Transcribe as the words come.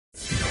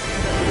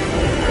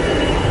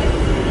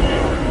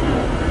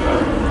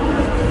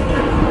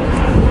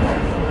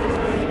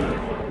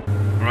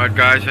Alright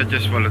guys, I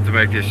just wanted to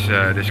make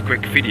this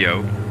quick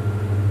video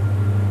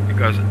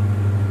because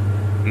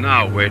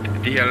now with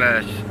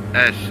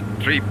DLSS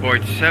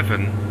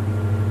 3.7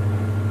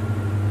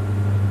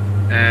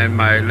 and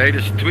my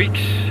latest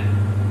tweaks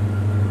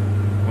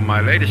for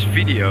my latest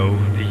video,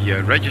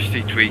 the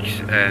registry tweaks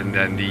and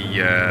then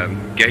the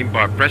game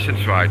bar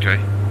presence writer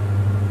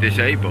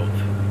disabled,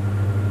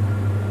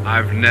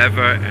 I've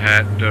never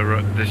had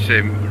the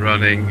sim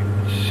running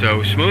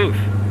so smooth.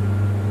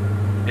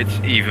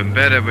 It's even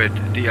better with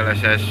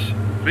DLSS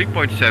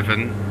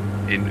 3.7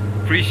 in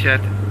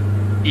Preset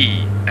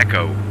E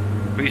Echo.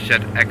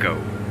 Preset Echo.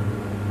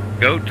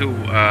 Go to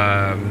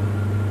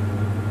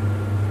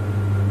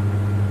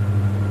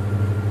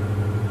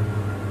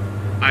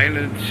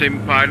Island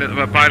Sim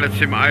Pilot, Pilot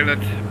Sim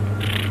Island.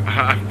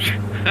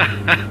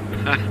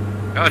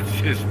 What's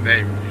his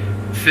name?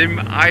 Sim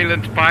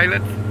Island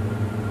Pilot.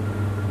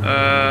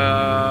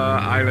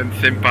 Island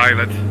Sim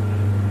Pilot.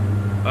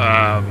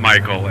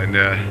 Michael in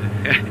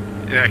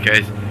that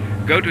case,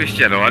 go to his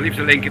channel. I'll leave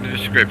the link in the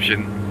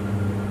description.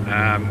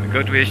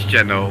 Go to his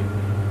channel.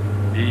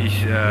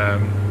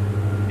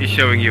 He's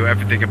showing you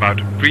everything about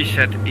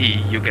Preset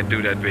E. You can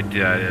do that with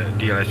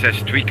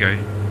DLSS tweaker.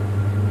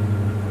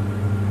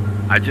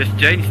 I just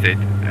changed it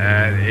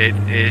and it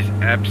is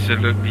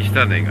absolutely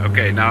stunning.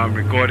 Okay, now I'm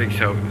recording,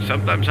 so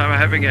sometimes I'm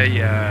having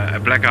a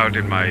blackout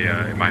in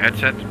my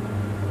headset,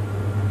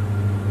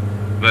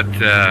 but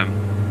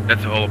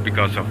that's all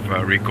because of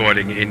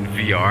recording in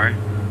VR.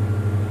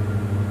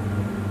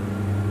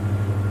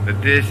 But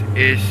this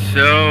is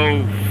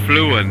so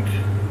fluent.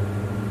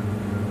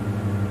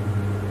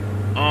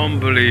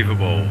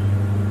 Unbelievable.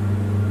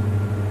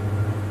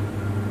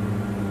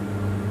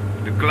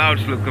 The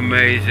clouds look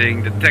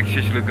amazing, the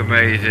textures look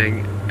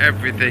amazing,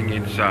 everything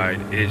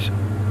inside is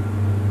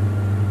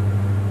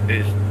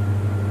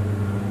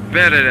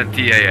better than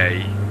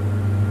TAA.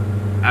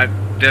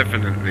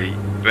 Definitely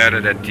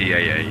better than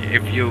TAA.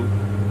 If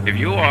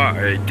you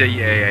are a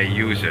DLAA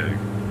user,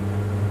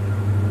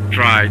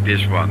 try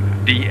this one,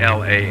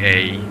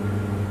 DLAA,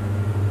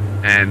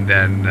 and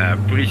then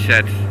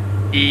Preset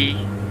E.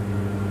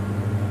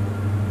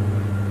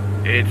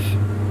 It's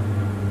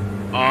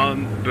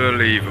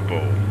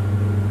unbelievable.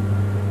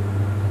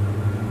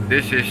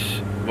 This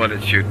is what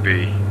it should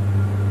be,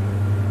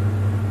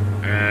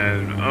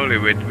 and only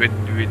with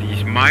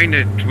these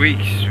minor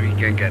tweaks we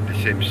can get the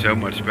sim so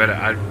much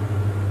better.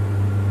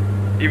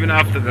 Even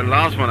after the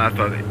last one I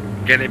thought,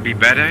 can it be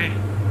better?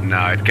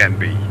 No, it can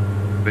be.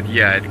 But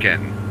yeah, it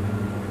can.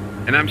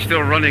 And I'm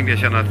still running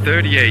this on a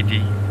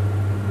 3080,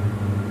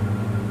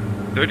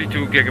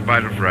 32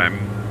 GB of RAM,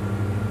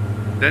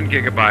 10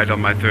 GB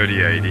on my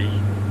 3080,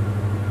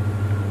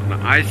 on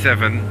an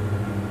i7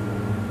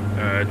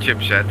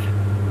 chipset,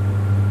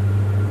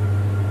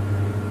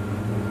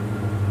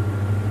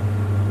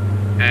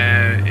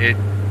 and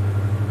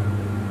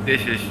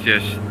this is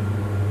just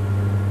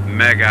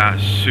mega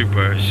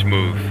super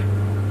smooth.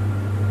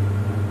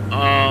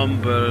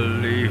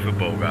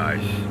 Unbelievable,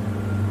 guys.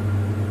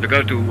 So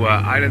go to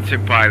Island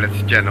Sim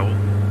Pilot's channel.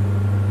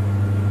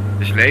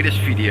 This latest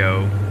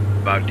video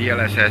about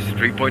DLSS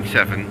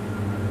 3.7.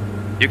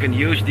 You can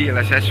use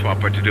DLSS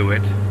swapper to do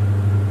it,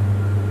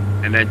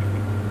 and then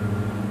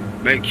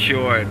make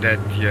sure that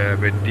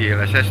with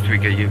DLSS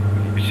tweaker you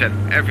set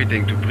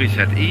everything to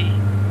Preset E.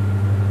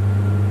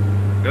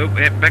 Go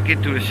back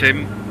into the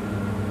sim.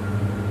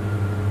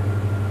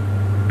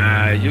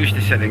 Use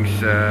the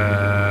settings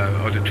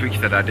or the tweaks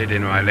that I did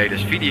in my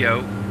latest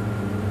video.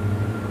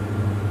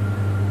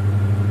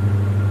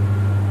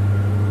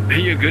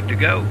 You're good to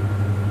go.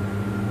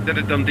 Set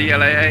it on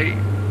DLAA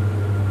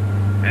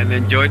and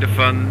enjoy the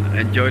fun,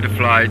 enjoy the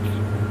flight.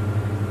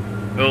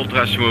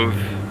 Ultra smooth.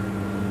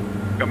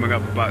 Coming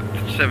up about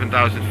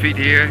 7,000 feet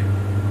here.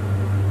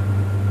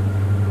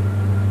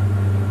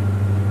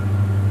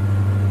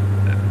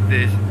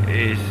 This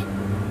is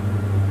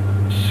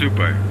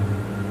super.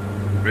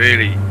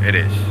 Really, it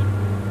is.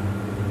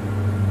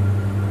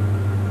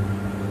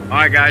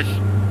 Alright guys,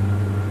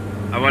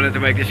 I wanted to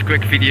make this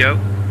quick video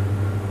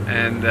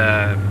and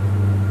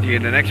see you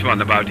in the next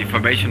one about the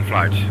formation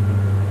flights.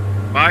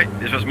 Bye,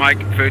 this was Mike,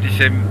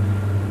 30sim.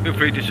 Feel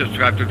free to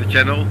subscribe to the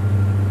channel.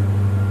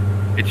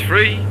 It's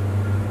free,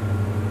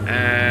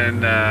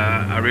 and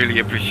I really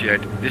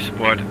appreciate this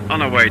support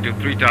on our way to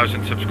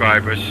 3,000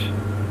 subscribers.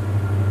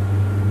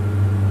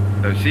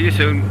 So see you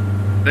soon,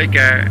 take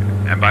care,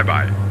 and bye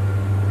bye.